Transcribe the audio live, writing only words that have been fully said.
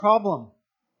problem,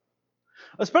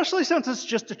 especially since it's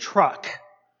just a truck,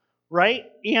 right?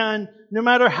 And no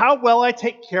matter how well I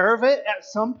take care of it, at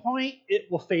some point it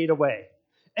will fade away.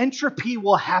 Entropy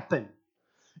will happen.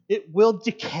 It will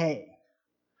decay.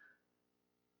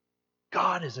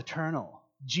 God is eternal.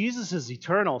 Jesus is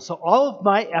eternal. So all of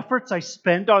my efforts I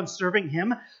spend on serving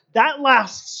him, that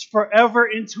lasts forever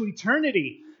into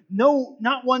eternity. No,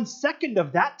 not 1 second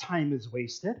of that time is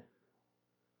wasted.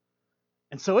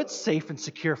 And so it's safe and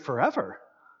secure forever.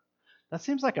 That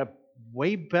seems like a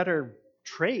way better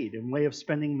trade and way of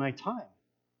spending my time.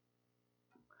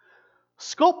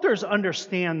 Sculptors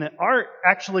understand that art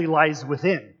actually lies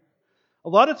within. A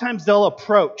lot of times they'll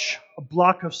approach a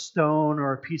block of stone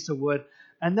or a piece of wood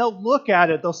and they'll look at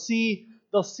it. They'll see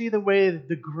the way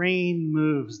the grain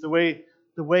moves, the way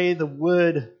the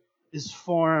wood is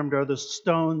formed or the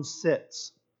stone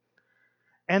sits.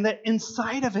 And that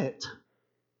inside of it,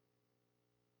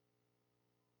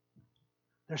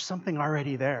 there's something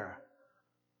already there.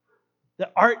 The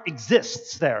art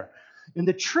exists there. And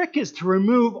the trick is to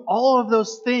remove all of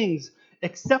those things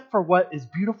except for what is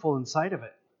beautiful inside of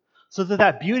it, so that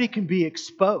that beauty can be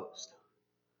exposed.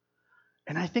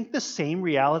 And I think the same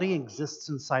reality exists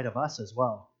inside of us as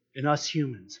well, in us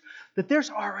humans. That there's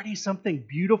already something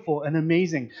beautiful and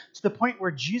amazing to the point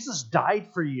where Jesus died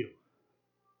for you.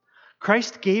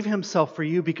 Christ gave himself for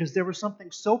you because there was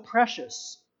something so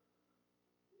precious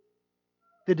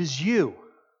that is you,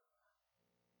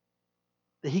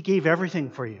 that he gave everything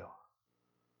for you.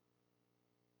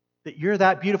 That you're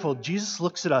that beautiful. Jesus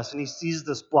looks at us and he sees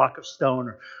this block of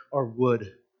stone or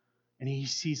wood, and he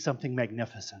sees something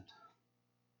magnificent.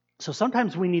 So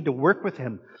sometimes we need to work with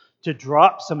him to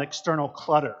drop some external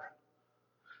clutter,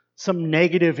 some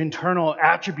negative internal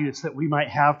attributes that we might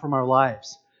have from our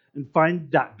lives, and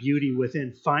find that beauty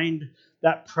within, find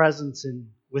that presence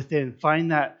within,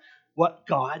 find that what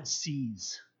God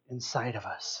sees inside of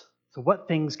us. So what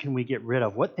things can we get rid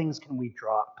of? What things can we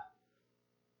drop?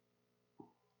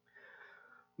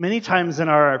 Many times in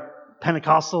our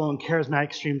Pentecostal and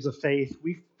charismatic streams of faith,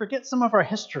 we forget some of our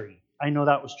history. I know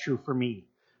that was true for me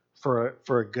for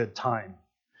a good time.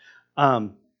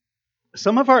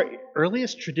 Some of our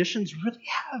earliest traditions really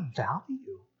have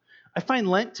value. I find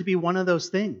Lent to be one of those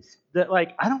things that,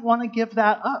 I don't want to give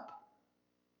that up.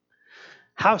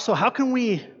 How can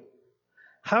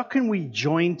we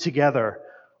join together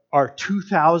our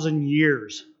 2,000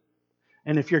 years?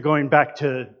 And if you're going back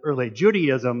to early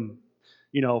Judaism,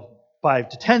 5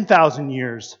 to 10,000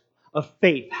 years of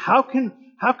faith. How can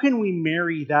we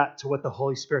marry that to what the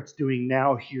Holy Spirit's doing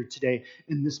now, here, today,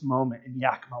 in this moment in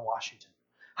Yakima, Washington?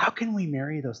 How can we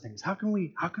marry those things? How can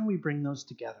we bring those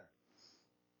together?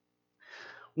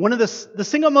 One of the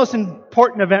single most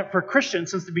important event for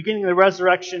Christians since the beginning of the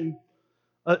resurrection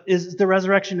is the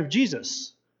resurrection of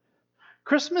Jesus.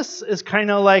 Christmas is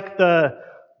kind of like the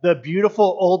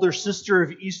beautiful older sister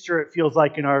of Easter, it feels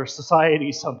like, in our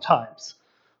society sometimes.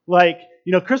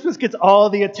 Christmas gets all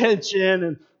the attention,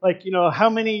 and how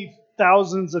many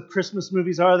thousands of Christmas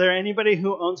movies are there? Anybody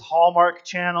who owns Hallmark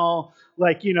Channel,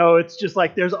 it's just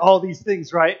there's all these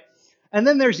things, right? And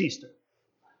then there's Easter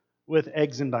with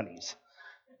eggs and bunnies,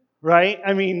 right?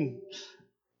 I mean,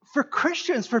 for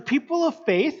Christians, for people of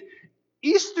faith,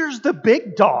 Easter's the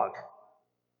big dog.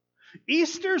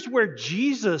 Easter's where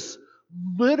Jesus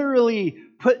literally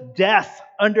put death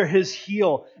under his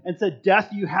heel and said, "Death,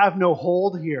 you have no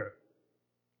hold here."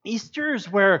 Easter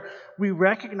is where we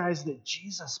recognize that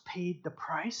Jesus paid the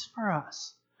price for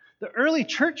us. The early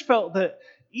church felt that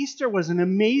Easter was an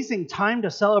amazing time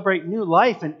to celebrate new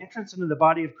life and entrance into the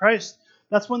body of Christ.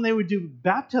 That's when they would do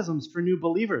baptisms for new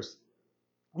believers.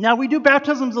 Now, we do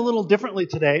baptisms a little differently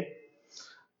today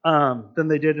than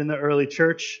they did in the early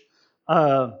church,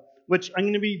 which I'm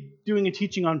going to be doing a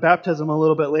teaching on baptism a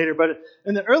little bit later. But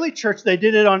in the early church, they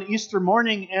did it on Easter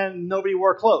morning and nobody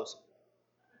wore clothes,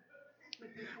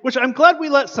 which I'm glad we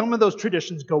let some of those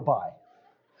traditions go by.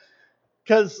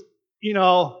 Because,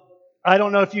 I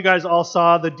don't know if you guys all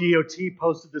saw the DOT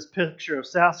posted this picture of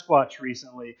Sasquatch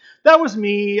recently. That was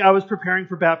me. I was preparing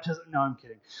for baptism. No, I'm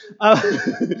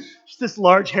kidding. Just this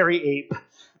large, hairy ape.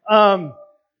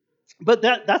 But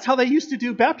that's how they used to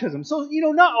do baptism. So,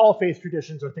 not all faith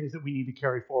traditions are things that we need to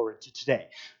carry forward to today,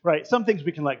 right? Some things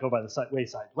we can let go by the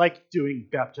wayside, like doing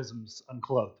baptisms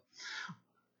unclothed.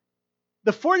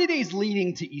 The 40 days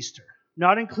leading to Easter,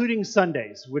 not including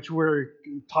Sundays, which we're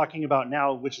talking about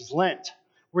now, which is Lent,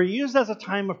 were used as a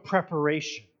time of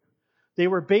preparation. They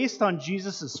were based on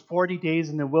Jesus' 40 days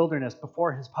in the wilderness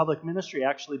before his public ministry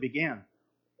actually began.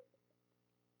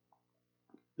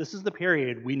 This is the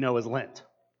period we know as Lent.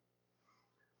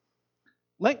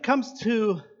 Lent comes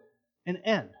to and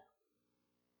end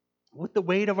with the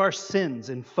weight of our sins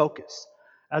in focus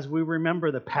as we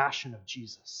remember the passion of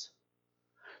Jesus,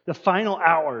 the final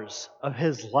hours of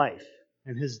his life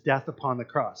and his death upon the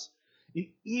cross, in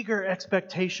eager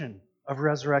expectation of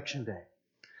Resurrection Day.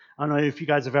 I don't know if you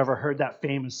guys have ever heard that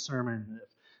famous sermon.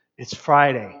 It's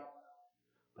Friday,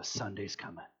 but Sunday's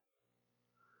coming.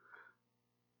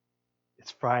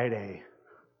 It's Friday.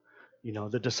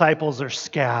 The disciples are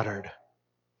scattered.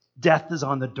 Death is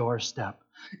on the doorstep.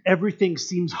 Everything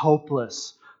seems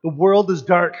hopeless. The world is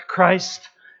dark. Christ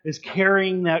is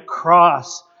carrying that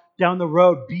cross down the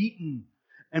road, beaten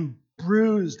and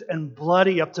bruised and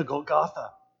bloody up to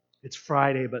Golgotha. It's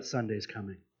Friday, but Sunday's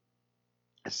coming.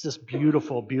 It's this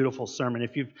beautiful, beautiful sermon.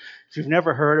 If you've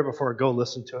never heard it before, go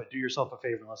listen to it. Do yourself a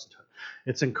favor and listen to it.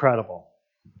 It's incredible.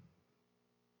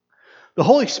 The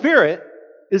Holy Spirit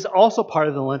is also part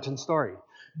of the Lenten story.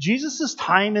 Jesus'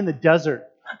 time in the desert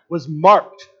was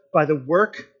marked by the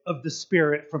work of the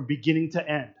Spirit from beginning to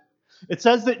end. It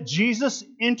says that Jesus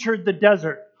entered the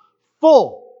desert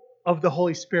full of the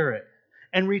Holy Spirit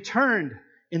and returned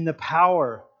in the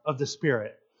power of the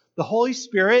Spirit. The Holy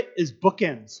Spirit is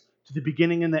bookends to the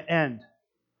beginning and the end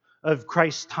of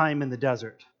Christ's time in the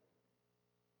desert.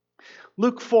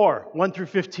 Luke 4, 1 through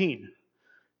 15.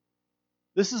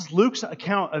 This is Luke's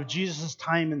account of Jesus'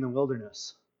 time in the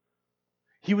wilderness.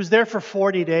 He was there for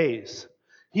 40 days.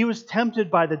 He was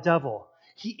tempted by the devil.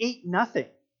 He ate nothing.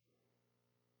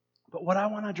 But what I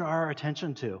want to draw our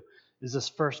attention to is this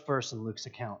first verse in Luke's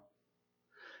account.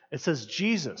 It says,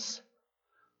 Jesus,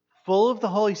 full of the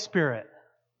Holy Spirit,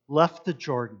 left the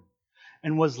Jordan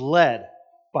and was led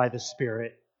by the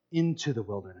Spirit into the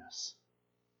wilderness.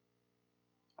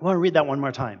 I want to read that one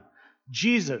more time.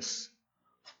 Jesus,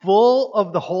 full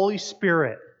of the Holy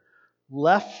Spirit,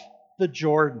 left the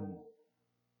Jordan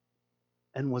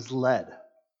and was led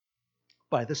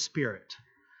by the Spirit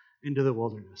into the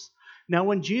wilderness. Now,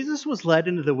 when Jesus was led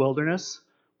into the wilderness,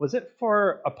 was it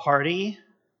for a party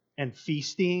and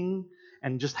feasting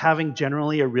and just having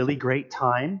generally a really great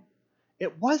time?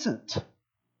 It wasn't.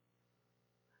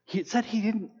 It said he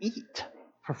didn't eat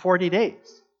for 40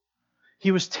 days.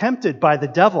 He was tempted by the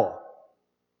devil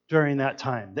during that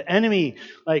time. The enemy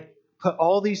put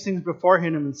all these things before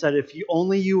him and said, if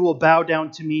you will bow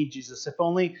down to me, Jesus,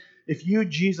 if you,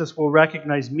 Jesus, will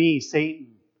recognize me, Satan,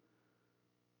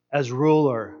 as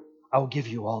ruler, I will give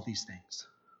you all these things.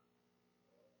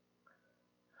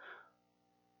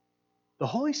 The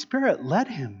Holy Spirit led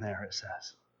him there, it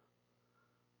says.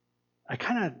 I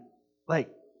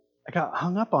got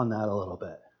hung up on that a little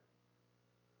bit.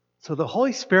 So the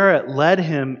Holy Spirit led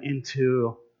him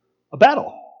into a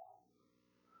battle.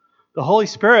 The Holy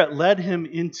Spirit led him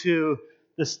into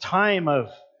this time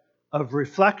of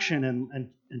reflection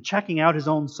and checking out his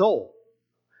own soul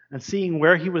and seeing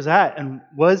where he was at and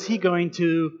was he going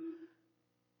to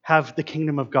have the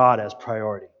kingdom of God as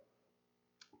priority.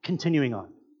 Continuing on.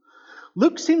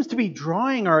 Luke seems to be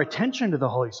drawing our attention to the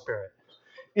Holy Spirit.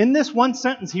 In this one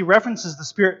sentence, he references the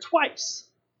Spirit twice.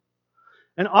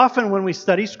 And often when we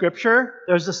study Scripture,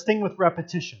 there's this thing with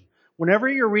repetition. Whenever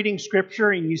you're reading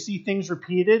Scripture and you see things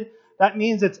repeated, that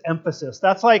means it's emphasis.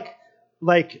 That's like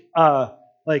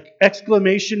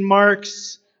exclamation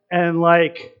marks and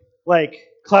like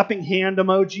clapping hand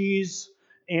emojis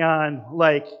and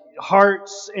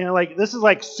hearts and this is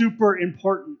super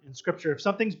important in Scripture. If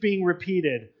something's being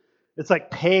repeated, it's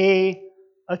pay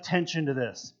attention to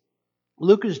this.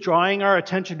 Luke is drawing our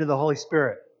attention to the Holy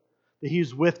Spirit, that he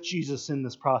was with Jesus in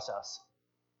this process.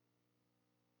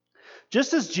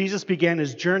 Just as Jesus began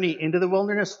his journey into the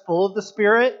wilderness full of the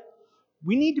Spirit,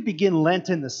 we need to begin Lent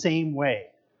in the same way.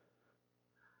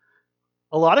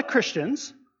 A lot of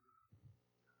Christians,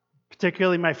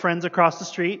 particularly my friends across the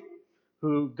street,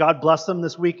 who, God bless them,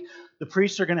 this week, the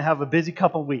priests are going to have a busy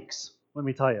couple weeks, let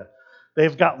me tell you.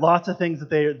 They've got lots of things that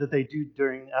they do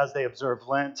as they observe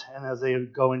Lent and as they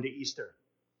go into Easter.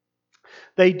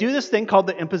 They do this thing called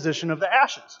the imposition of the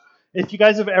ashes. If you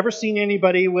guys have ever seen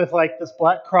anybody with this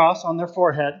black cross on their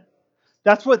forehead,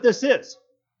 that's what this is.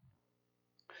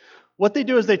 What they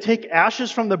do is they take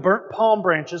ashes from the burnt palm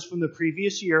branches from the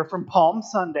previous year, from Palm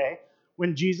Sunday,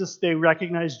 when they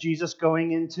recognized Jesus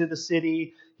going into the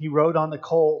city. He rode on the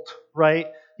colt, right?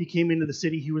 He came into the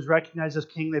city. He was recognized as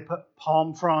king. They put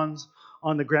palm fronds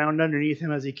on the ground underneath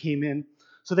him as he came in.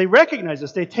 So they recognize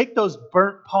this. They take those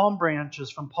burnt palm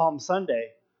branches from Palm Sunday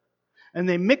and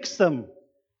they mix them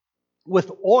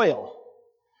with oil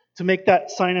to make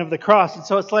that sign of the cross. And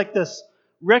so it's like this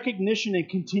recognition and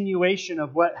continuation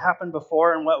of what happened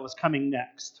before and what was coming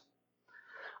next.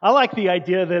 I like the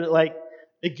idea that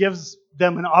it gives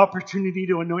them an opportunity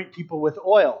to anoint people with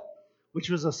oil. which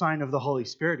was a sign of the Holy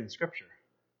Spirit in Scripture.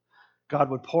 God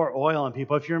would pour oil on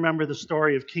people. If you remember the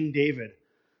story of King David,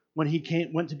 when he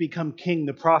went to become king,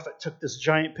 the prophet took this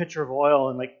giant pitcher of oil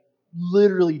and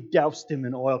literally doused him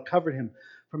in oil, covered him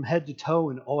from head to toe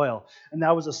in oil. And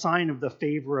that was a sign of the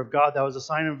favor of God. That was a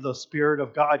sign of the Spirit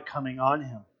of God coming on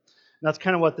him. And that's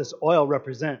kind of what this oil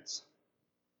represents.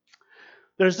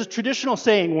 There's a traditional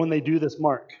saying when they do this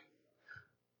mark: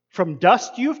 from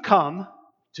dust you've come,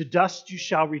 to dust you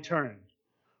shall return.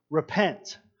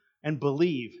 Repent and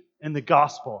believe in the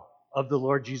gospel of the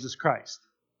Lord Jesus Christ.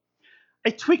 I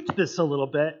tweaked this a little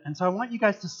bit, and so I want you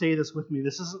guys to say this with me.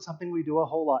 This isn't something we do a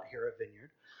whole lot here at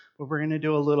Vineyard, but we're going to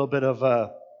do a little bit of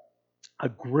a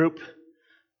group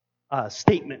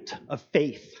statement of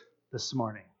faith this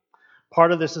morning.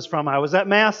 Part of this is from I was at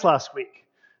Mass last week,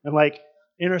 and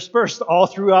interspersed all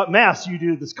throughout Mass, you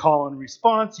do this call and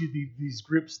response, you do these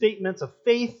group statements of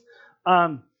faith,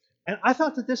 and I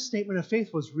thought that this statement of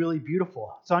faith was really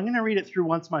beautiful. So I'm going to read it through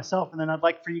once myself, and then I'd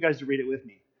like for you guys to read it with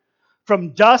me.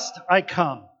 From dust I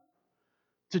come,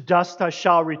 to dust I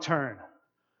shall return.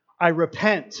 I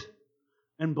repent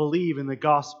and believe in the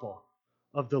gospel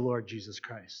of the Lord Jesus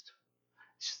Christ.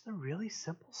 It's just a really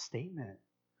simple statement.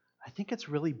 I think it's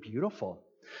really beautiful.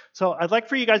 So I'd like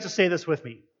for you guys to say this with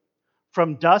me.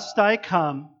 From dust I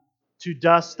come, to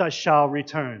dust I shall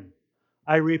return.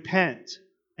 I repent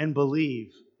and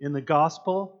believe in the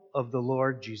gospel of the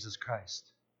Lord Jesus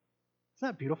Christ. Isn't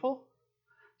that beautiful?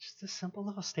 Just a simple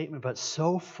little statement, but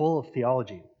so full of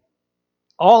theology.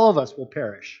 All of us will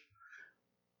perish.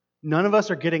 None of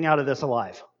us are getting out of this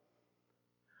alive.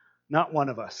 Not one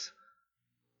of us.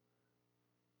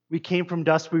 We came from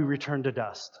dust, we return to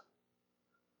dust.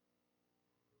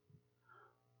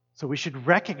 So we should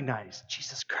recognize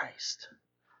Jesus Christ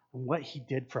and what he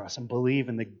did for us and believe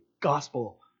in the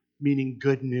gospel, meaning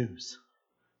good news.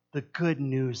 The good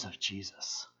news of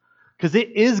Jesus. Because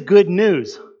it is good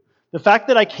news. The fact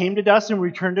that I came to dust and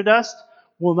returned to dust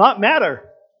will not matter.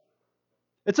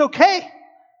 It's okay.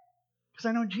 Because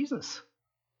I know Jesus.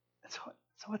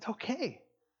 So it's okay.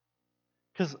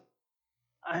 Because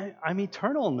I'm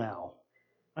eternal now.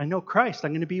 I know Christ.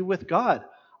 I'm going to be with God.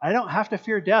 I don't have to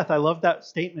fear death. I love that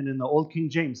statement in the Old King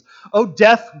James. Oh,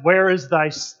 death, where is thy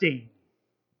sting?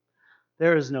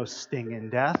 There is no sting in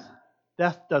death.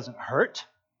 Death doesn't hurt.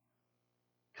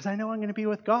 Because I know I'm going to be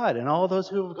with God and all those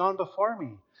who have gone before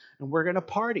me. And we're going to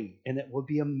party. And it will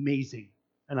be amazing.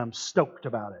 And I'm stoked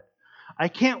about it. I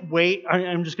can't wait.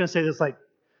 I'm just going to say this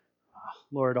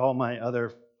Lord, all my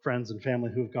other friends and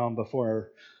family who've gone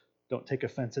before, don't take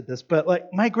offense at this.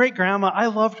 But my great-grandma, I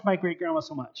loved my great-grandma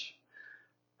so much.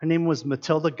 Her name was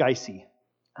Matilda Geisey.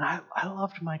 And I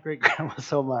loved my great-grandma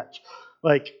so much.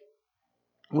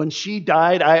 When she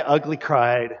died, I ugly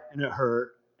cried, and it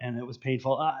hurt, and it was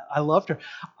painful. I loved her.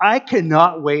 I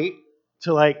cannot wait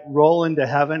to roll into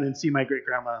heaven and see my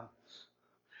great-grandma.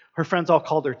 Her friends all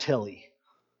called her Tilly,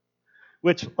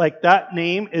 which that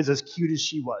name is as cute as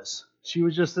she was. She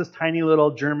was just this tiny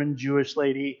little German Jewish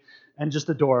lady and just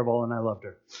adorable, and I loved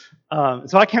her.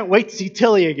 So I can't wait to see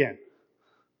Tilly again.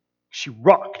 She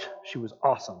rocked. She was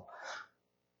awesome.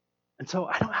 And so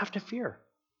I don't have to fear.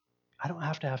 I don't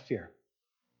have to have fear.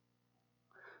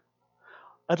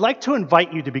 I'd like to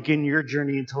invite you to begin your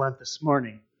journey into Lent this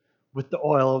morning with the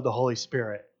oil of the Holy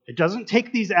Spirit. It doesn't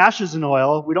take these ashes and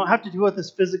oil. We don't have to do it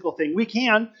this physical thing. We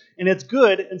can, and it's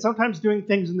good. And sometimes doing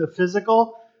things in the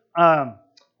physical,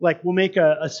 will make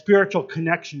a spiritual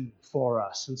connection for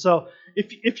us. And so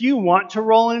if you want to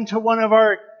roll into one of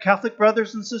our Catholic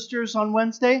brothers and sisters on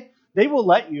Wednesday, they will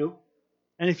let you.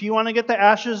 And if you want to get the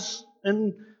ashes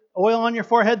and oil on your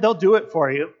forehead, they'll do it for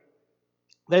you.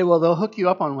 They'll hook you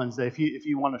up on Wednesday if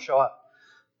you want to show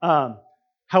up.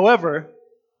 However,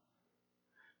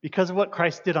 because of what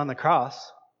Christ did on the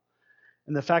cross,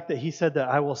 and the fact that he said that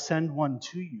I will send one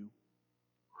to you,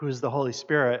 who is the Holy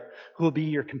Spirit, who will be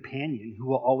your companion, who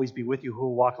will always be with you, who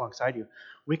will walk alongside you,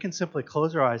 we can simply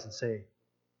close our eyes and say,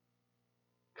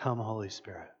 "Come, Holy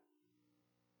Spirit."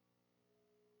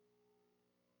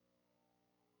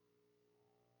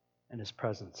 And his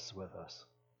presence is with us.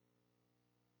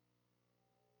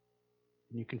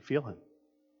 And you can feel him.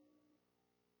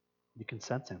 You can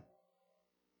sense him.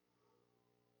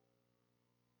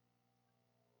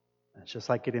 And it's just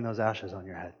like getting those ashes on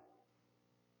your head.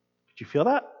 Did you feel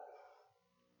that?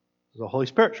 There's the Holy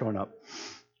Spirit showing up.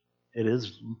 It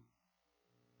is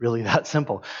really that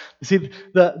simple. You see,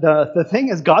 the thing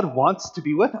is, God wants to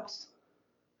be with us.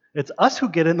 It's us who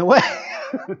get in the way.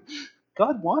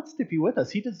 God wants to be with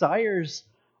us. He desires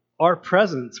our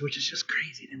presence, which is just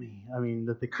crazy to me. I mean,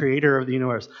 that the creator of the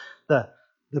universe, the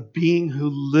being who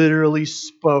literally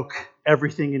spoke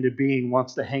everything into being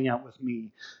wants to hang out with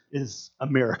me is a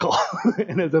miracle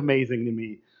and is amazing to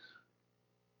me.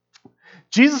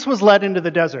 Jesus was led into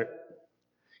the desert.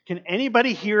 Can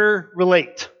anybody here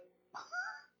relate?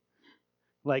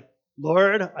 Like,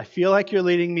 Lord, I feel like you're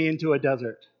leading me into a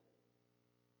desert.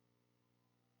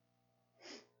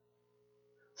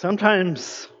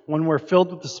 Sometimes when we're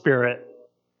filled with the Spirit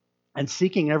and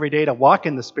seeking every day to walk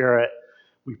in the Spirit,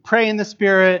 we pray in the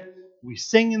Spirit, we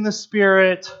sing in the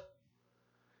Spirit,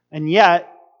 and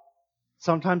yet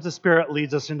sometimes the Spirit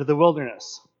leads us into the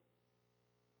wilderness.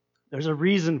 There's a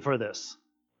reason for this.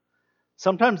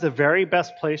 Sometimes the very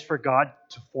best place for God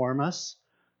to form us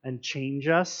and change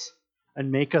us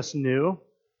and make us new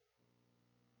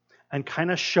and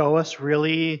kind of show us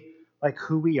really like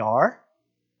who we are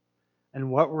and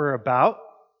what we're about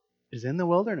is in the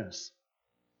wilderness.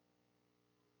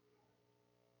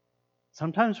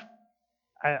 Sometimes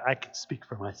I can speak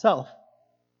for myself.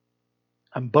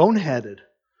 I'm boneheaded.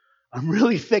 I'm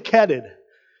really thick-headed.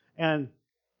 And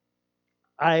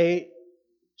I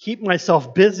keep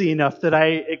myself busy enough that I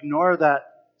ignore that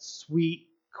sweet,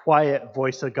 quiet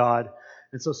voice of God.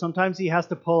 And so sometimes he has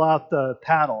to pull out the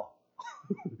paddle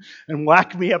and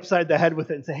whack me upside the head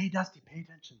with it and say, hey, Dusty, pay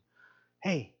attention.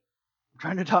 Hey, I'm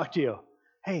trying to talk to you.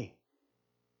 Hey,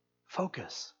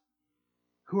 focus.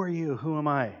 Who are you? Who am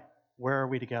I? Where are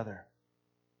we together?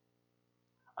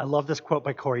 I love this quote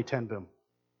by Corrie ten Boom.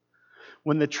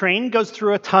 When the train goes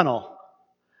through a tunnel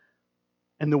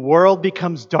and the world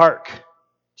becomes dark,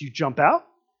 do you jump out?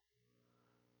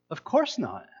 Of course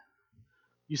not.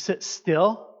 You sit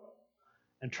still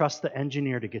and trust the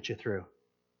engineer to get you through.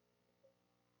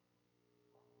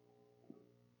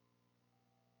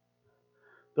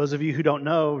 Those of you who don't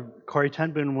know, Corrie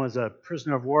ten Boom was a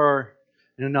prisoner of war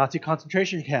in a Nazi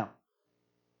concentration camp.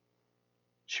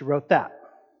 She wrote that.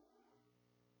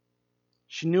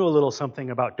 She knew a little something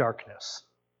about darkness.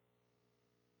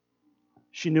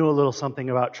 She knew a little something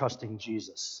about trusting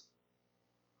Jesus.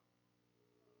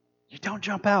 You don't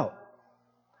jump out.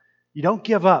 You don't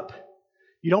give up.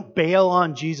 You don't bail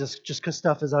on Jesus just because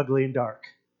stuff is ugly and dark.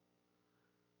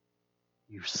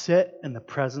 You sit in the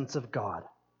presence of God.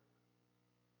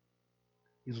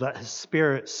 You let His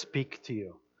Spirit speak to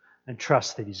you and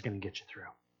trust that He's going to get you through.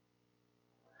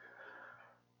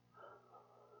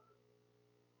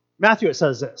 Matthew, it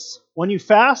says this, when you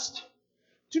fast,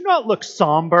 do not look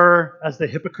somber as the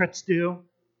hypocrites do.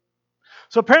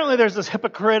 So apparently there's this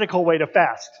hypocritical way to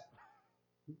fast.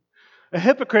 A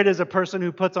hypocrite is a person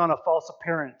who puts on a false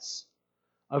appearance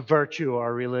of virtue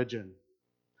or religion.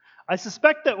 I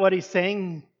suspect that what he's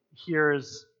saying here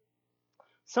is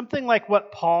something like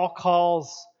what Paul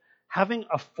calls having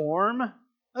a form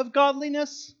of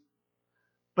godliness,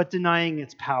 but denying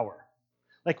its power.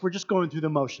 Like we're just going through the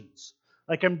motions.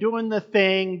 Like I'm doing the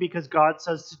thing because God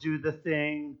says to do the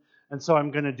thing, and so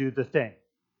I'm going to do the thing.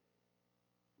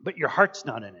 But your heart's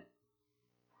not in it.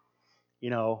 You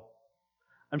know,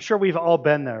 I'm sure we've all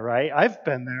been there, right? I've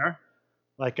been there.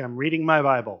 Like I'm reading my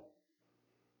Bible.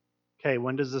 Okay,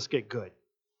 when does this get good?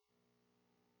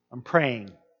 I'm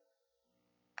praying.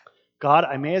 God,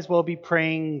 I may as well be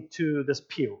praying to this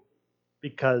pew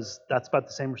because that's about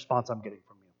the same response I'm getting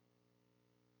from you.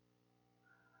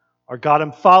 Or God,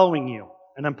 I'm following you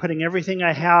and I'm putting everything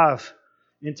I have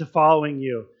into following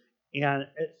you and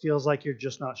it feels like you're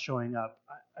just not showing up.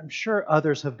 I'm sure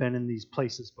others have been in these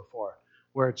places before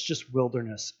where it's just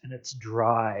wilderness and it's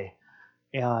dry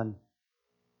and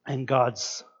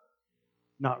God's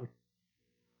not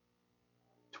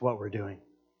to what we're doing.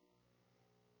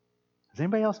 Has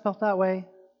anybody else felt that way?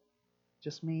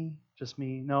 Just me? Just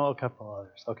me? No, a couple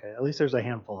others. Okay, at least there's a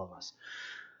handful of us.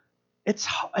 It's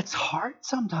hard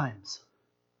sometimes.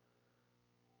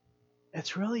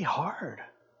 It's really hard.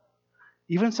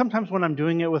 Even sometimes when I'm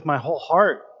doing it with my whole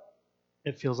heart,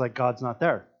 it feels like God's not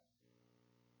there.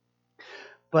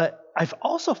 But I've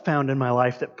also found in my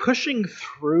life that pushing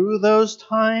through those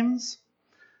times,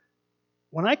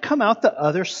 when I come out the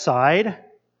other side,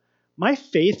 my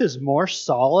faith is more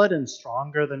solid and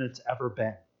stronger than it's ever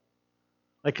been.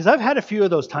 Like, because I've had a few of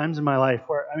those times in my life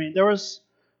where, I mean, there was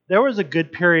a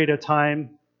good period of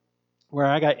time where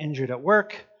I got injured at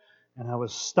work and I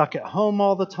was stuck at home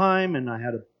all the time and I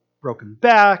had a broken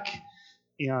back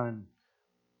and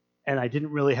I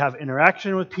didn't really have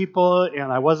interaction with people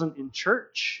and I wasn't in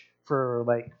church for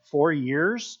like 4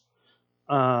 years.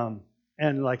 And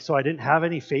like, so I didn't have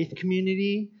any faith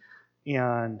community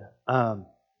and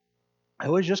it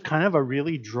was just kind of a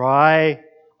really dry,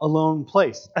 alone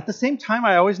place. At the same time,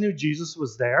 I always knew Jesus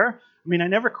was there. I mean, I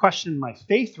never questioned my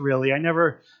faith, really. I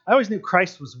always knew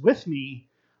Christ was with me.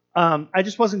 I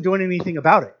just wasn't doing anything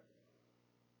about it.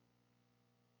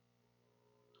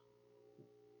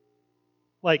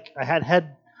 Like I had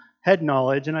head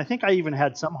knowledge, and I think I even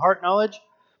had some heart knowledge,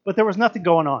 but there was nothing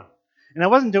going on. And I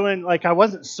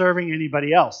wasn't serving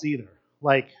anybody else either.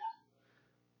 Like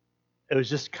it was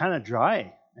just kind of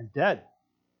dry and dead.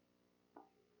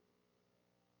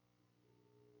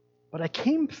 But I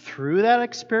came through that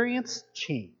experience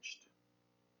changed.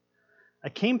 I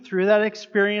came through that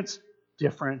experience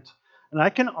different. And I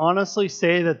can honestly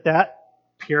say that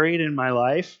period in my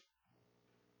life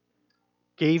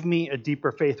gave me a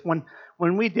deeper faith.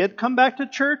 When we did come back to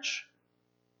church,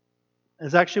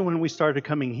 is actually when we started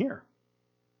coming here.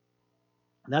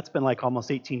 And that's been like almost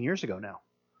 18 years ago now.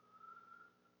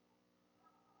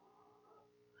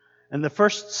 And the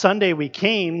first Sunday we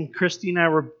came, Christy and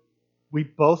I we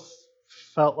both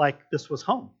felt like this was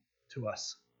home to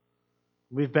us.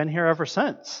 We've been here ever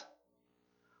since.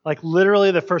 Like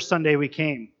literally the first Sunday we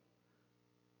came.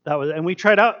 And we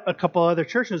tried out a couple other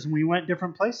churches and we went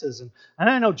different places. And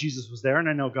I know Jesus was there, and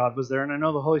I know God was there, and I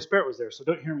know the Holy Spirit was there. So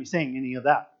don't hear me saying any of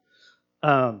that.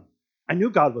 I knew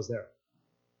God was there.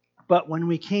 But when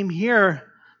we came here,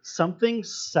 something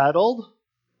settled.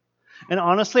 And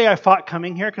honestly, I fought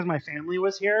coming here because my family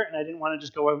was here, and I didn't want to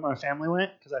just go where my family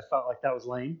went because I felt like that was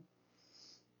lame.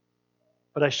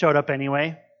 But I showed up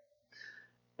anyway.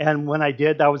 And when I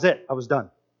did, that was it. I was done.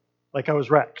 Like I was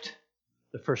wrecked.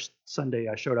 The first Sunday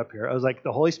I showed up here, I was like,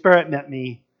 the Holy Spirit met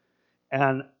me,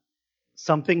 and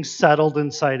something settled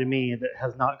inside of me that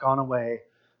has not gone away,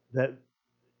 that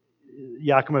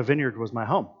Yakima Vineyard was my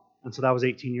home. And so that was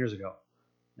 18 years ago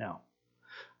now.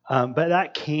 But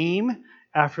that came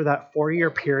after that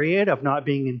 4-year period of not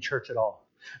being in church at all.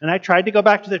 And I tried to go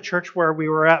back to the church where we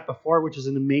were at before, which is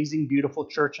an amazing, beautiful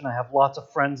church, and I have lots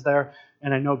of friends there,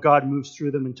 and I know God moves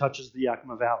through them and touches the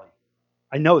Yakima Valley.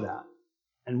 I know that,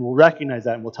 and we'll recognize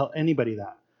that, and we'll tell anybody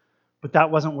that. But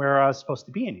that wasn't where I was supposed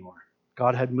to be anymore.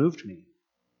 God had moved me,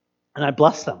 and I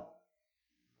blessed them.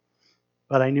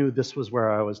 But I knew this was where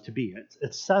I was to be.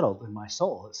 It settled in my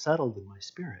soul. It settled in my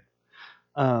spirit.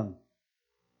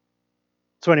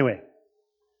 So anyway,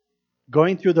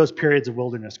 going through those periods of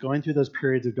wilderness, going through those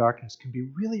periods of darkness can be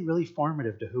really, really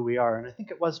formative to who we are. And I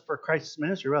think it was for Christ's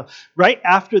ministry. Well, right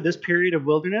after this period of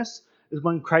wilderness is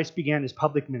when Christ began his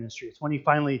public ministry. It's when he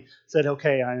finally said,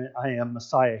 okay, I am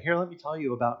Messiah. Here, let me tell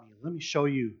you about me. Let me show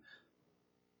you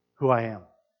who I am.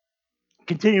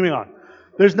 Continuing on.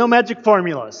 There's no magic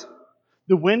formulas.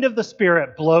 The wind of the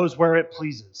Spirit blows where it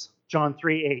pleases. John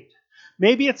 3:8.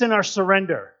 Maybe it's in our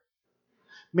surrender.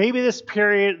 Maybe this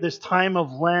period, this time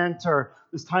of Lent or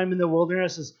this time in the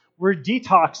wilderness is we're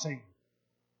detoxing.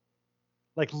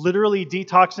 Like literally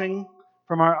detoxing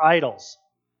from our idols.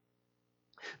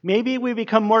 Maybe we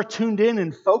become more tuned in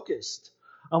and focused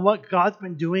on what God's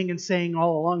been doing and saying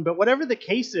all along. But whatever the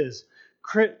case is,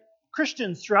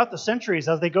 Christians throughout the centuries,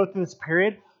 as they go through this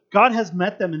period, God has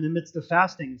met them in the midst of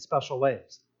fasting in special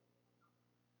ways.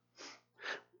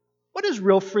 What is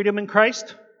real freedom in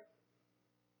Christ?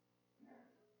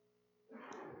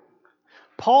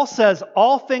 Paul says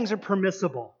all things are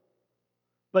permissible,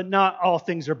 but not all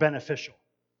things are beneficial.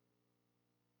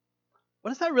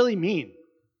 What does that really mean?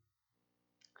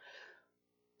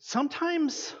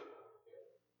 Sometimes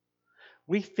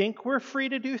we think we're free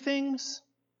to do things,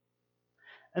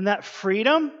 and that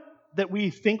freedom that we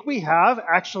think we have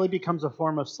actually becomes a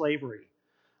form of slavery.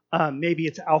 Maybe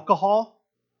it's alcohol,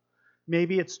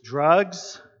 maybe it's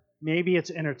drugs, maybe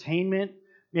it's entertainment,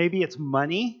 maybe it's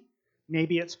money,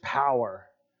 maybe it's power,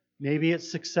 maybe it's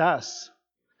success,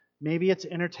 maybe it's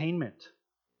entertainment.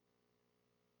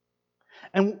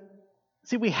 And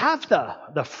see, we have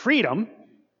the freedom,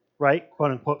 right,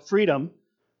 quote unquote freedom,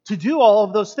 to do all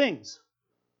of those things.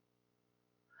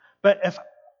 But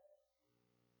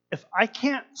if I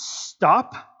can't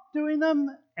stop doing them,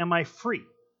 am I free?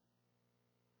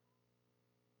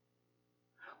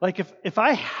 Like if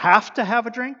I have to have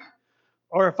a drink,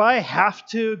 or if I have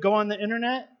to go on the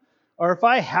internet, or if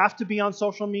I have to be on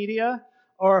social media,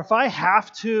 or if I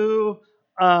have to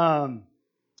have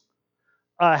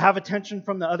attention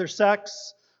from the other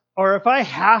sex, or if I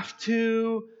have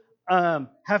to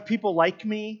have people like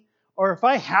me, or if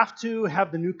I have to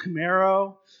have the new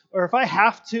Camaro, or if I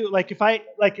have to if I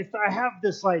have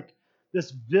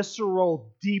this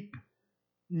visceral deep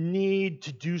need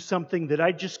to do something that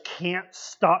I just can't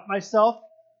stop myself,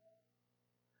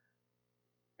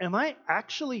 am I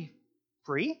actually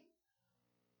free?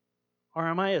 Or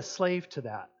am I a slave to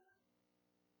that?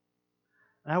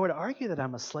 And I would argue that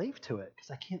I'm a slave to it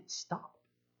because I can't stop.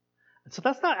 And so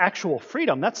that's not actual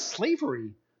freedom. That's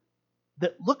slavery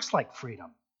that looks like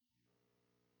freedom.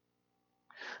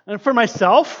 And for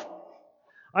myself,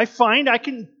 I find I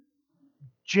can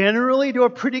generally do a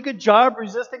pretty good job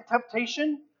resisting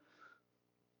temptation.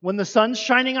 When the sun's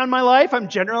shining on my life, I'm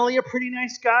generally a pretty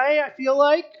nice guy, I feel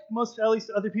like. Most, at least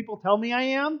other people tell me I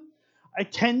am. I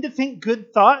tend to think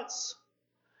good thoughts.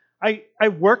 I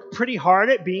work pretty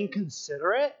hard at being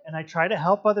considerate, and I try to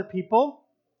help other people.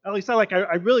 At least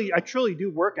I truly do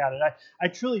work at it. I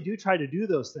truly do try to do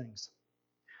those things.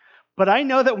 But I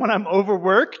know that when I'm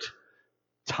overworked,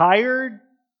 tired,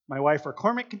 my wife or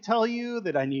Cormac can tell you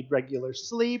that I need regular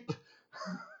sleep.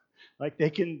 Like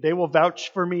they will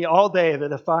vouch for me all day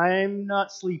that if I'm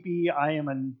not sleepy, I am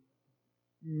a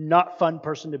not fun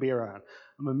person to be around.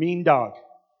 I'm a mean dog.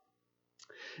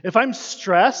 If I'm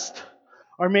stressed,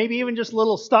 or maybe even just a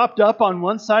little stopped up on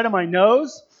one side of my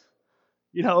nose,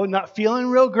 not feeling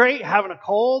real great, having a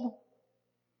cold,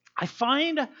 I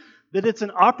find that it's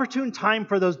an opportune time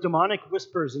for those demonic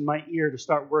whispers in my ear to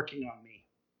start working on me.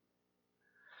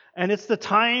 And it's the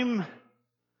time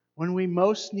when we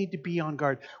most need to be on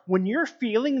guard. When you're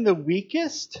feeling the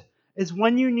weakest is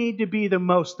when you need to be the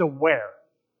most aware.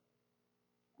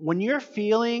 When you're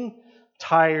feeling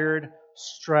tired,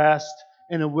 stressed,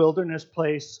 in a wilderness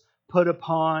place, put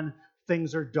upon,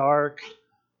 things are dark,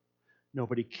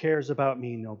 nobody cares about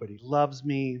me, nobody loves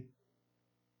me,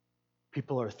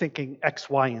 people are thinking X,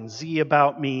 Y, and Z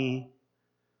about me,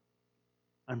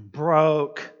 I'm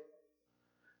broke,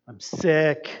 I'm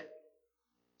sick,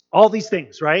 all these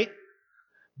things, right?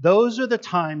 Those are the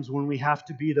times when we have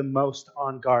to be the most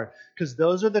on guard, because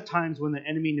those are the times when the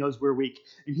enemy knows we're weak,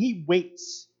 and he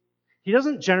waits. He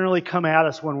doesn't generally come at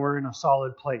us when we're in a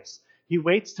solid place. He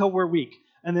waits till we're weak,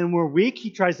 and then when we're weak,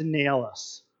 he tries to nail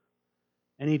us.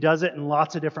 And he does it in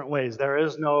lots of different ways. There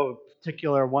is no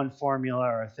particular one formula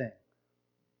or a thing.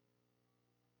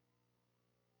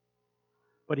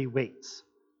 But he waits.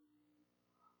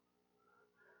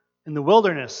 In the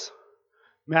wilderness,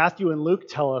 Matthew and Luke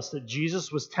tell us that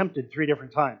Jesus was tempted 3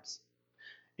 different times.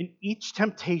 And each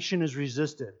temptation is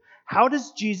resisted. How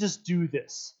does Jesus do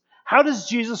this? How does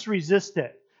Jesus resist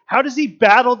it? How does he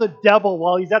battle the devil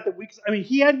while he's at the weakest? I mean,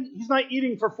 he's not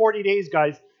eating for 40 days,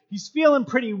 guys. He's feeling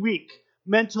pretty weak.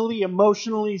 Mentally,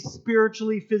 emotionally,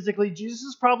 spiritually, physically. Jesus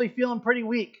is probably feeling pretty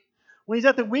weak. When he's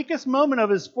at the weakest moment of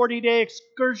his 40-day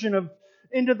excursion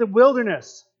into the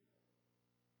wilderness,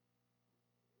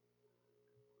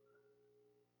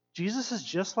 Jesus is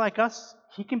just like us.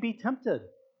 He can be tempted.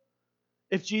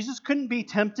 If Jesus couldn't be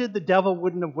tempted, the devil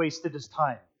wouldn't have wasted his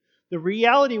time. The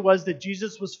reality was that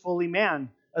Jesus was fully man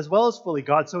as well as fully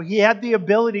God, so he had the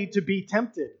ability to be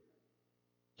tempted.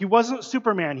 He wasn't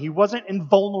Superman. He wasn't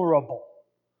invulnerable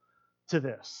to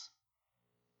this.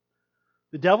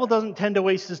 The devil doesn't tend to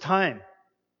waste his time.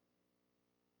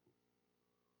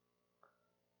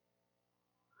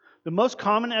 The most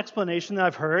common explanation that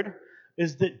I've heard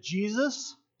is that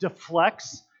Jesus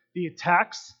deflects the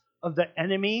attacks of the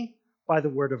enemy by the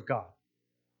word of God.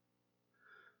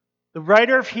 The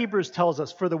writer of Hebrews tells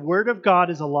us, "For the word of God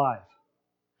is alive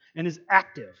and is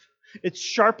active. It's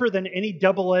sharper than any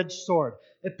double-edged sword.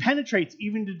 It penetrates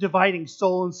even to dividing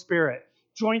soul and spirit,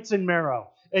 joints and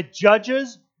marrow. It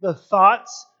judges the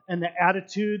thoughts and the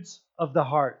attitudes of the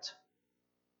heart."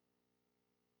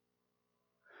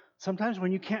 Sometimes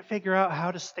when you can't figure out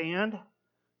how to stand,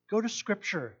 go to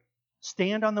Scripture.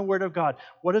 Stand on the Word of God.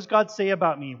 What does God say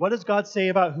about me? What does God say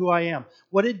about who I am?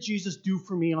 What did Jesus do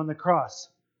for me on the cross?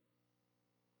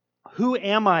 Who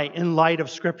am I in light of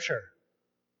Scripture?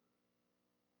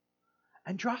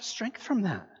 And draw strength from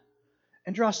that.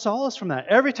 And draw solace from that.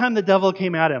 Every time the devil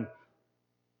came at him,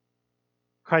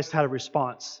 Christ had a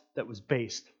response that was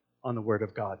based on the Word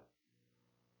of God.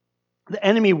 The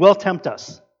enemy will tempt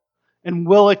us and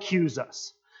will accuse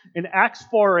us. In Acts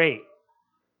 4:8,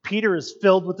 Peter is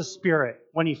filled with the Spirit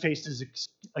when he faced his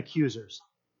accusers.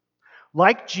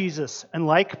 Like Jesus and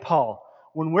like Paul,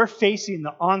 when we're facing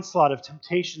the onslaught of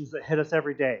temptations that hit us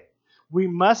every day, we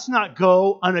must not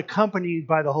go unaccompanied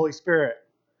by the Holy Spirit.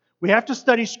 We have to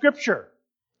study Scripture.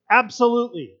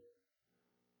 Absolutely.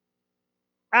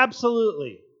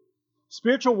 Absolutely.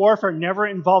 Spiritual warfare never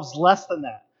involves less than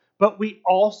that. But we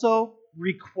also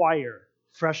require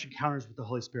fresh encounters with the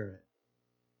Holy Spirit.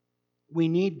 We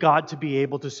need God to be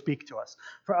able to speak to us,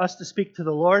 for us to speak to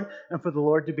the Lord, and for the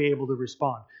Lord to be able to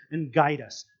respond and guide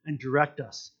us and direct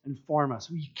us and form us.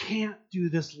 We can't do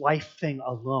this life thing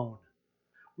alone.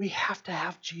 We have to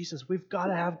have Jesus. We've got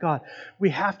to have God.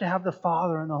 We have to have the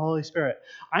Father and the Holy Spirit.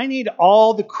 I need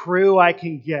all the crew I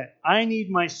can get. I need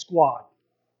my squad.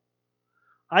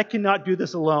 I cannot do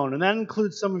this alone. And that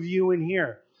includes some of you in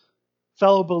here,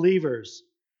 fellow believers,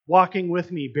 walking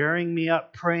with me, bearing me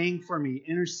up, praying for me,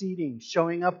 interceding,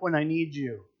 showing up when I need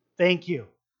you. Thank you.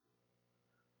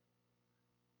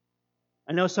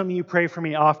 I know some of you pray for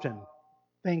me often.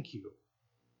 Thank you.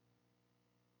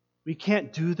 We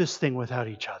can't do this thing without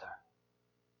each other.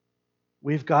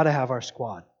 We've got to have our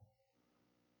squad.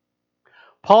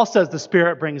 Paul says the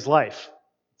Spirit brings life.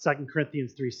 2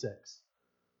 Corinthians 3:6.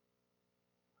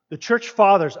 The church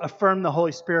fathers affirm the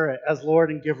Holy Spirit as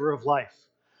Lord and giver of life.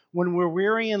 When we're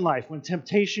weary in life, when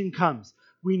temptation comes,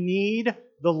 we need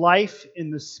the life in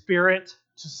the Spirit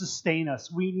to sustain us.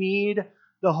 We need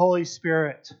the Holy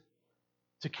Spirit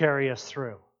to carry us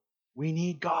through. We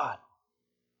need God.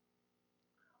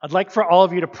 I'd like for all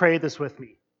of you to pray this with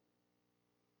me.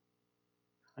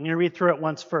 I'm going to read through it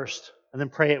once first, and then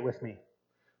pray it with me.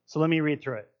 So let me read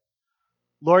through it.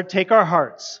 Lord, take our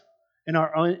hearts and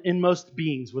our inmost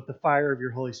beings with the fire of your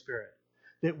Holy Spirit,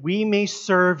 that we may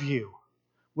serve you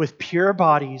with pure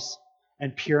bodies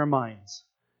and pure minds.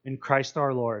 In Christ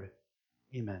our Lord.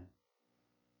 Amen.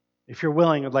 If you're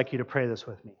willing, I'd like you to pray this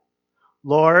with me.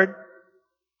 Lord,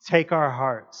 take our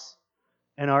hearts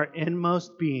and our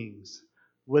inmost beings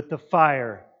with the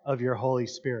fire of your Holy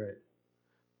Spirit,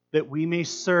 that we may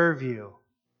serve you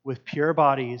with pure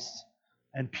bodies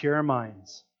and pure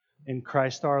minds. In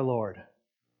Christ our Lord.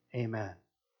 Amen.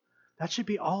 That should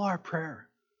be all our prayer.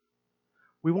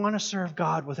 We want to serve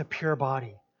God with a pure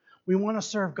body. We want to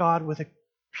serve God with a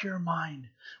pure mind.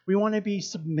 We want to be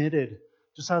submitted.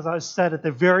 Just as I said at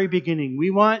the very beginning,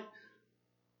 we want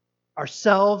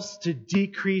ourselves to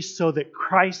decrease so that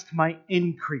Christ might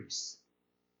increase.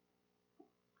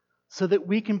 So that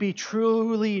we can be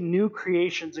truly new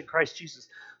creations in Christ Jesus.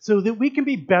 So that we can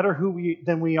be better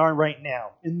than we are right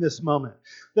now in this moment.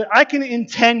 That I can in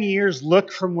 10 years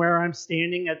look from where I'm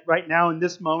standing at right now in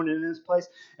this moment in this place.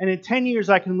 And in 10 years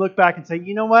I can look back and say,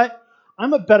 you know what?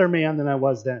 I'm a better man than I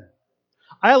was then.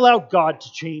 I allowed God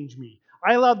to change me.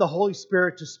 I allowed the Holy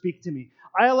Spirit to speak to me.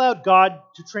 I allowed God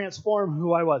to transform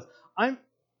who I was. I'm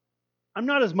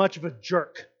not as much of a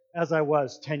jerk as I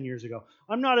was 10 years ago.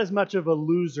 I'm not as much of a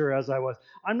loser as I was.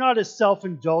 I'm not as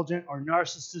self-indulgent or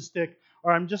narcissistic,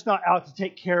 or I'm just not out to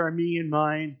take care of me and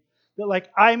mine. That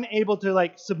I'm able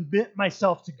to submit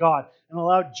myself to God and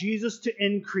allow Jesus to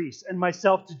increase and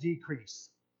myself to decrease.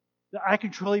 That I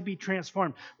can truly be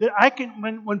transformed. That I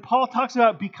can, when Paul talks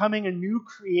about becoming a new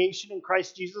creation in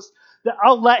Christ Jesus, that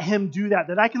I'll let him do that.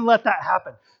 That I can let that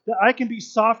happen. That I can be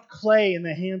soft clay in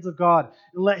the hands of God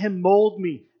and let him mold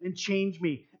me and change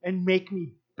me and make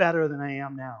me better than I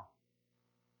am now.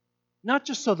 Not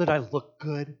just so that I look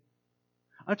good.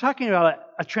 I'm talking about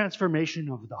a transformation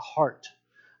of the heart.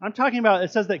 I'm talking about,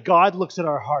 it says that God looks at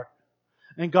our heart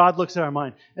and God looks at our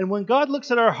mind. And when God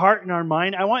looks at our heart and our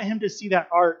mind, I want him to see that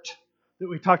art that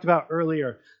we talked about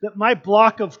earlier. That my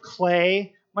block of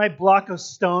clay, my block of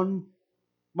stone,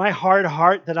 my hard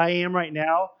heart that I am right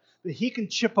now, that he can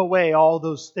chip away all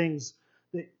those things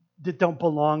that don't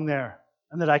belong there,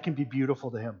 and that I can be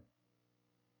beautiful to him.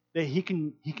 That he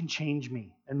can change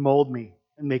me and mold me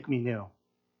and make me new.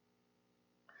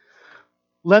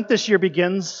 Lent this year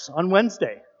begins on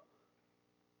Wednesday.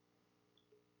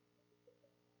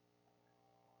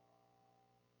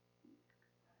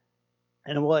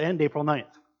 And it will end April 9th.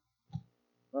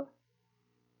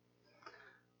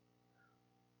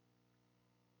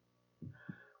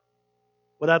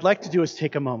 What I'd like to do is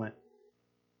take a moment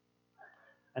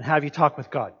and have you talk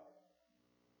with God.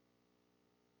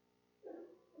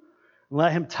 And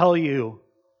let him tell you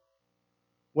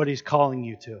what he's calling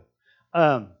you to.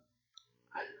 I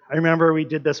remember we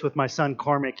did this with my son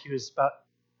Cormac. He was about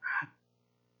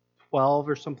 12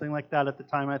 or something like that at the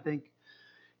time, I think.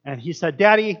 And he said,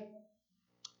 Daddy,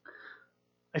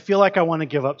 I feel like I want to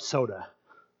give up soda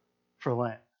for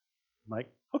Lent. I'm like,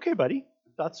 okay, buddy.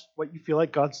 That's what you feel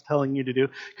like God's telling you to do.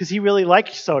 Because he really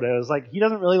likes soda. It was like, he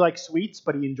doesn't really like sweets,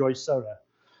 but he enjoys soda.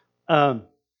 And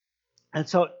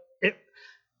so,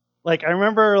 I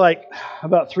remember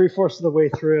about 3/4 of the way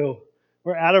through,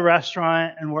 we're at a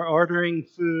restaurant and we're ordering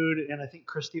food. And I think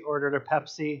Christy ordered a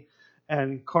Pepsi.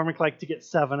 And Cormac liked to get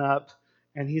 7-Up.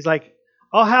 And he's like,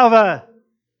 I'll have a...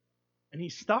 And he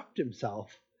stopped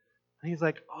himself. And he's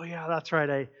like, oh yeah, that's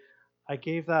right. I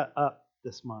gave that up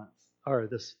this month. Or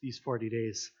these 40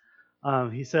 days.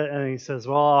 He says,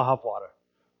 well, I'll have water.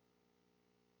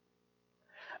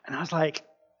 And I was like,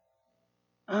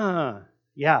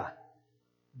 yeah,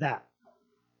 that.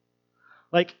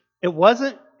 It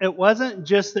wasn't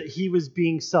just that he was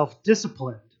being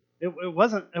self-disciplined. It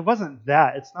wasn't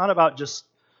that. It's not about just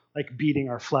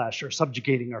beating our flesh or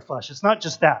subjugating our flesh. It's not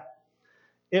just that.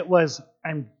 It was,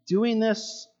 I'm doing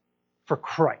this for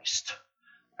Christ.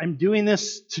 I'm doing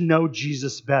this to know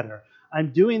Jesus better.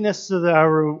 I'm doing this so that I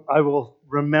will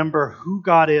remember who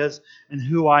God is and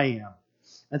who I am.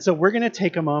 And so we're going to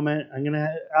take a moment. I'm going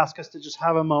to ask us to just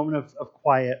have a moment of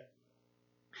quiet.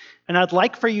 And I'd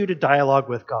like for you to dialogue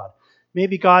with God.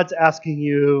 Maybe God's asking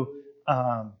you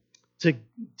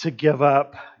to give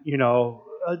up,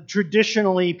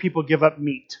 traditionally people give up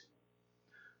meat.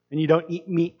 And you don't eat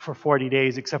meat for 40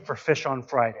 days except for fish on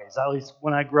Fridays. At least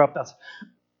when I grew up, that's...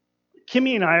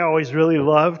 Kimmy and I always really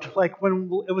loved, like, when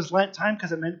it was Lent time,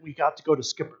 because it meant we got to go to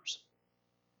Skipper's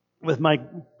with my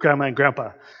grandma and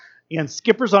grandpa. And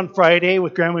Skipper's on Friday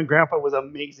with grandma and grandpa was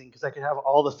amazing because I could have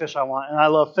all the fish I want, and I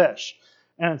love fish.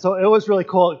 And so it was really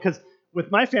cool because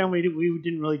with my family, we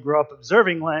didn't really grow up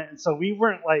observing Lent, and so we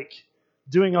weren't like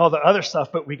doing all the other stuff,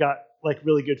 but we got like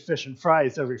really good fish and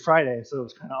fries every Friday, so it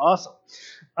was kind of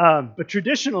awesome. But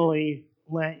traditionally,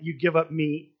 Lent, you give up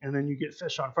meat and then you get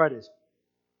fish on Fridays.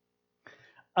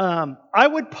 I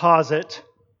would posit,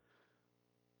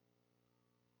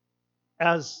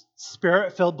 as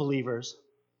Spirit-filled believers,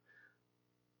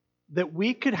 that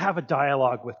we could have a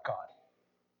dialogue with God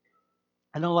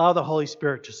and allow the Holy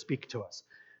Spirit to speak to us.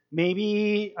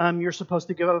 Maybe you're supposed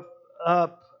to give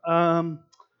up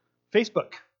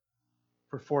Facebook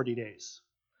for 40 days.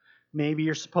 Maybe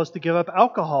you're supposed to give up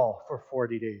alcohol for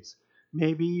 40 days.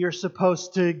 Maybe you're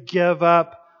supposed to give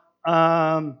up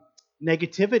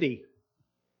negativity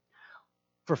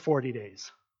for 40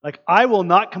 days. Like, I will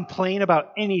not complain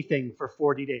about anything for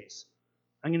 40 days.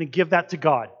 I'm going to give that to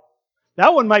God.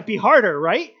 That one might be harder,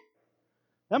 right?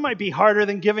 That might be harder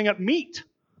than giving up meat.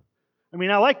 I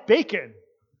mean, I like bacon,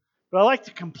 but I like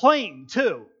to complain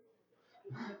too.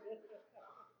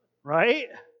 Right?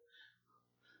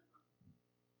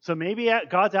 So maybe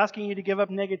God's asking you to give up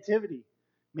negativity.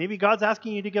 Maybe God's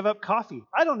asking you to give up coffee.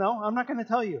 I don't know. I'm not going to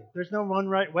tell you. There's no one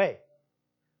right way.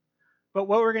 But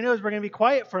what we're going to do is we're going to be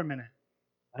quiet for a minute.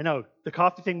 I know, the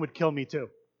coffee thing would kill me too.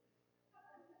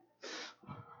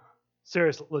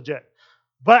 Serious, legit.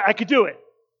 But I could do it.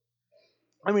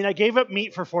 I mean, I gave up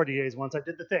meat for 40 days once. I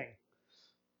did the thing.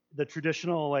 The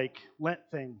traditional, like, Lent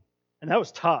thing. And that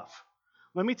was tough.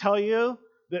 Let me tell you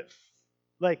that,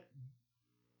 like,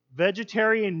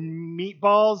 vegetarian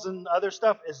meatballs and other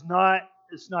stuff it's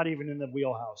not even in the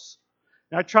wheelhouse.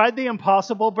 Now, I tried the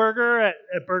Impossible Burger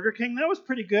at Burger King. That was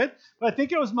pretty good, but I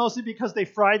think it was mostly because they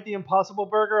fried the Impossible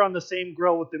Burger on the same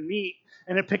grill with the meat,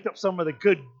 and it picked up some of the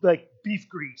good, like, beef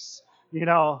grease.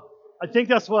 I think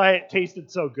that's why it tasted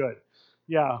so good.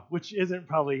 Yeah, which isn't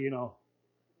probably,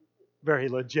 very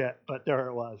legit, but there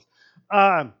it was.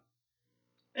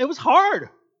 It was hard.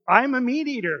 I'm a meat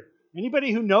eater.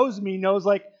 Anybody who knows me knows,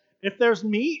 like, if there's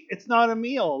meat, it's not a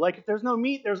meal. Like, if there's no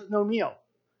meat, there's no meal.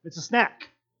 It's a snack.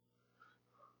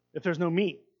 If there's no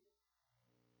meat.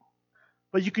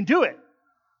 But you can do it.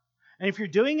 And if you're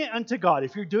doing it unto God,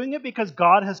 if you're doing it because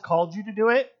God has called you to do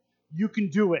it, you can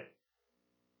do it.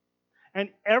 And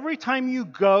every time you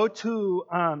go to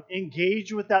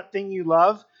engage with that thing you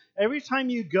love, every time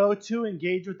you go to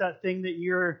engage with that thing that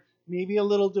you're maybe a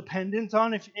little dependent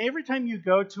on, every time you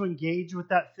go to engage with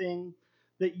that thing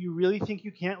that you really think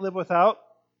you can't live without,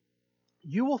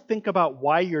 you will think about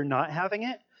why you're not having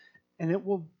it, and it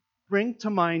will bring to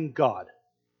mind God.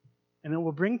 And it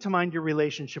will bring to mind your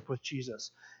relationship with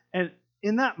Jesus. And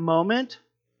in that moment,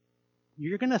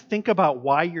 you're going to think about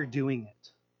why you're doing it.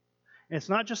 And it's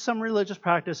not just some religious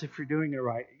practice if you're doing it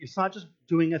right. It's not just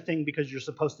doing a thing because you're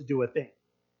supposed to do a thing.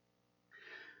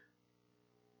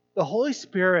 The Holy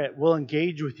Spirit will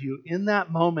engage with you in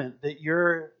that moment that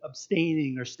you're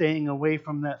abstaining or staying away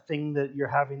from that thing that you're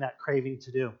having that craving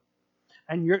to do.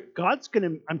 And God's going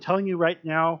to, I'm telling you right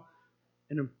now,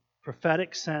 in a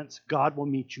prophetic sense, God will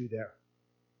meet you there.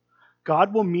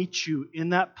 God will meet you in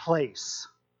that place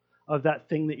of that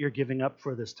thing that you're giving up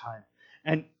for this time.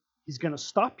 And He's going to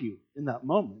stop you in that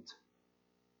moment.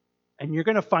 And you're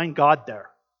going to find God there.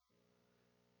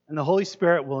 And the Holy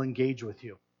Spirit will engage with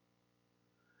you.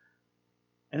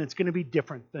 And it's going to be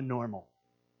different than normal.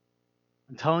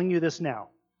 I'm telling you this now.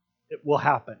 It will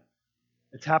happen.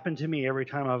 It's happened to me every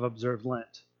time I've observed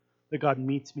Lent. That God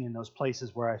meets me in those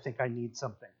places where I think I need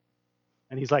something.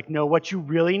 And He's like, no, what you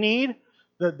really need,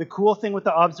 the cool thing with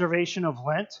the observation of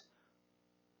Lent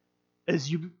is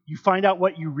you find out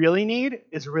what you really need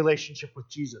is a relationship with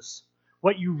Jesus.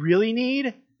 What you really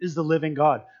need is the living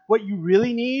God. What you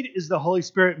really need is the Holy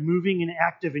Spirit moving and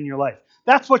active in your life.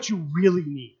 That's what you really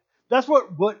need. That's what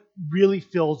really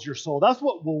fills your soul. That's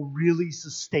what will really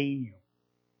sustain you.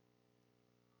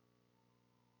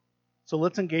 So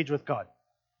let's engage with God.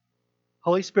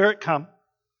 Holy Spirit, come.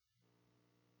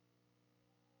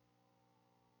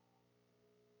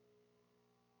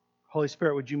 Holy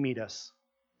Spirit, would you meet us?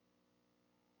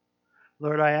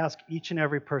 Lord, I ask each and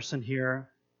every person here,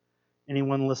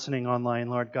 anyone listening online,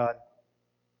 Lord God,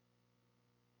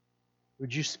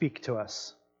 Would you speak to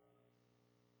us?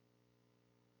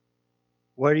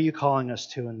 What are you calling us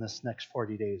to in this next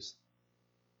 40 days?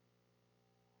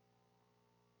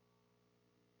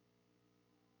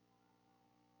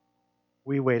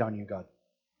 We wait on you, God.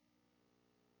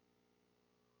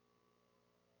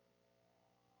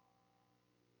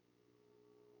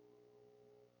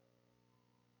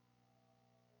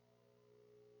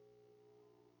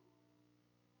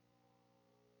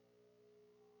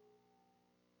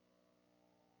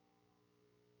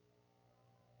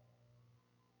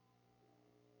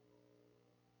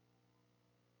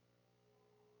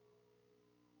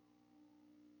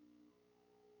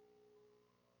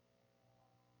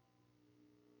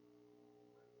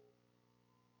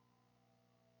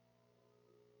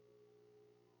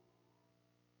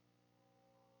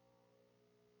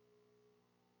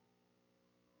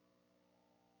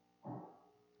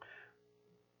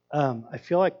 I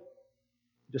feel like,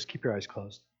 just keep your eyes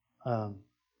closed. Felt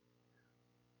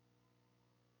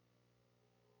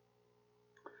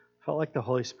like the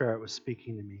Holy Spirit was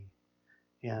speaking to me.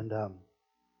 And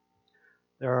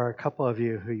there are a couple of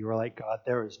you who you were like, God,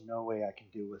 there is no way I can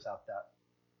do without that.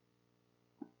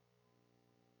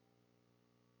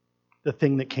 The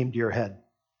thing that came to your head.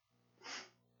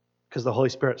 Because the Holy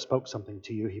Spirit spoke something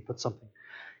to you. He put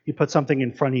something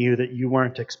in front of you that you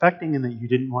weren't expecting and that you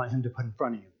didn't want him to put in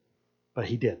front of you. But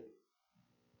he did.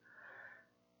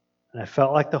 And I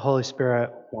felt like the Holy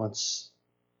Spirit wants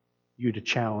you to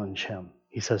challenge him.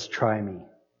 He says, try me.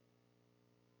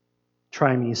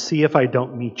 Try me. See if I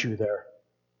don't meet you there.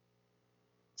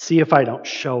 See if I don't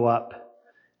show up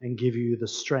and give you the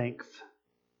strength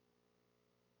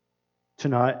to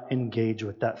not engage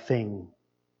with that thing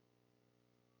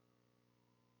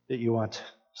that you want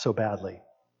so badly.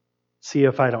 See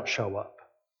if I don't show up.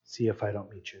 See if I don't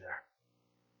meet you there.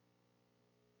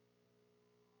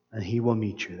 And he will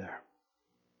meet you there.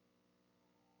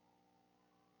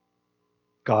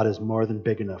 God is more than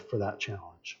big enough for that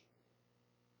challenge.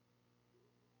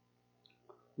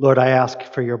 Lord, I ask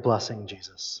for your blessing,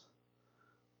 Jesus.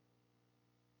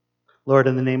 Lord,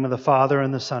 in the name of the Father,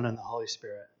 and the Son, and the Holy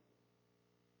Spirit,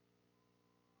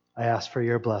 I ask for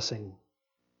your blessing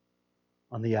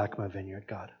on the Yakima Vineyard,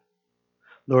 God.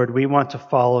 Lord, we want to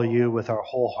follow you with our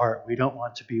whole heart. We don't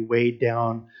want to be weighed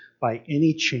down by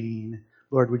any chain.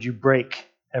 Lord, would you break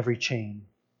every chain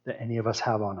that any of us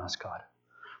have on us, God?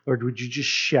 Lord, would you just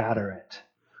shatter it?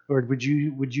 Lord, would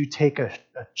you take a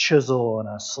chisel and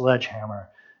a sledgehammer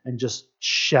and just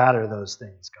shatter those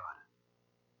things, God?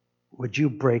 Would you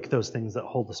break those things that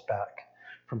hold us back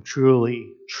from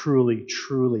truly, truly,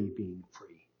 truly being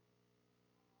free?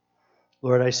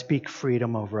 Lord, I speak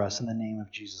freedom over us in the name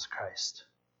of Jesus Christ.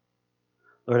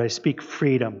 Lord, I speak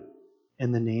freedom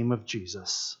in the name of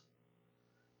Jesus.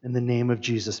 In the name of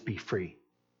Jesus, be free.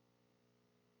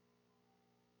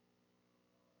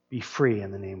 Be free in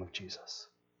the name of Jesus.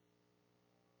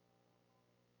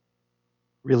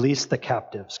 Release the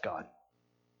captives, God.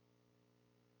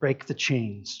 Break the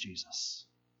chains, Jesus.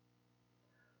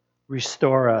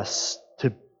 Restore us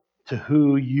to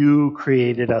who you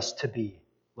created us to be,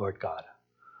 Lord God.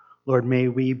 Lord, may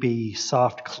we be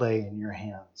soft clay in your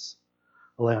hands,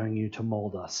 allowing you to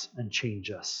mold us and change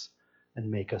us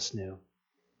and make us new.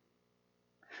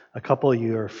 A couple of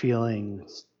you are feeling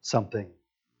something,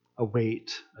 a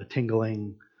weight, a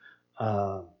tingling,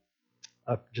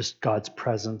 just God's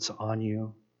presence on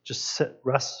you. Just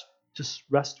rest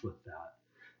with that.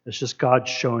 It's just God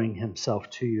showing himself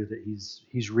to you that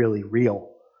he's really real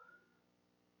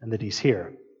and that he's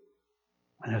here.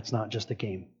 And it's not just a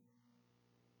game.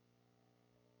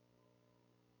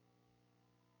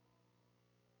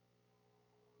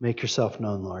 Make yourself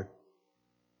known, Lord.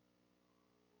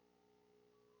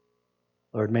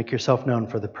 Lord, make yourself known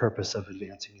for the purpose of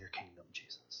advancing your kingdom,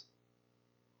 Jesus.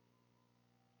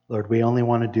 Lord, we only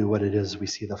want to do what it is we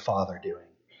see the Father doing.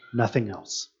 Nothing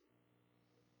else.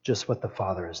 Just what the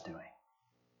Father is doing.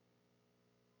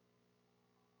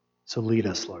 So lead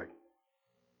us, Lord.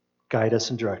 Guide us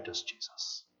and direct us,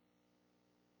 Jesus.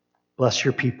 Bless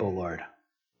your people, Lord.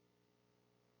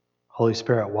 Holy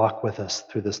Spirit, walk with us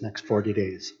through this next 40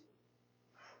 days.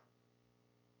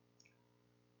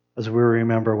 As we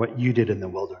remember what you did in the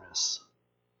wilderness.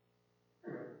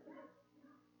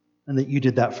 And that you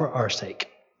did that for our sake.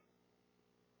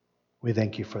 We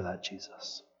thank you for that,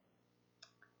 Jesus.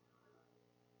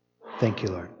 Thank you,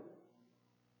 Lord.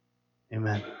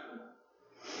 Amen.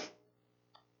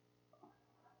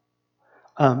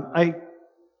 I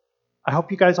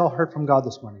hope you guys all heard from God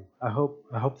this morning. I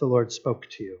hope the Lord spoke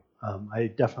to you. I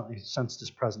definitely sensed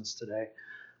his presence today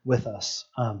with us.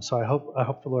 So I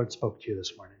hope the Lord spoke to you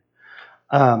this morning.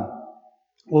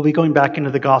 We'll be going back into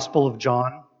the Gospel of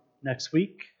John next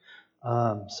week.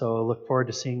 So I look forward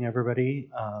to seeing everybody.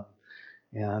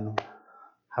 And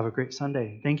have a great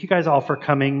Sunday. Thank you guys all for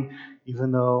coming,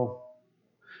 even though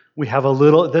we have a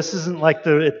little, this isn't like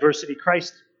the adversity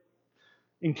Christ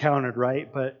encountered,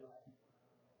 right? But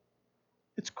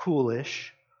it's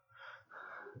coolish.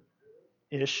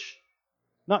 Ish.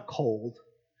 Not cold.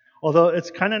 Although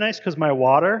it's kind of nice because my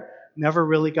water never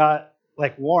really got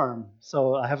like warm.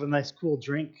 So I have a nice cool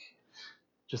drink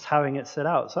just having it sit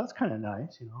out. So that's kind of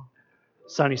nice,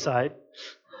 Sunny side.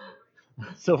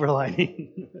 Silver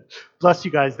lining. Bless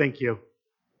you guys. Thank you.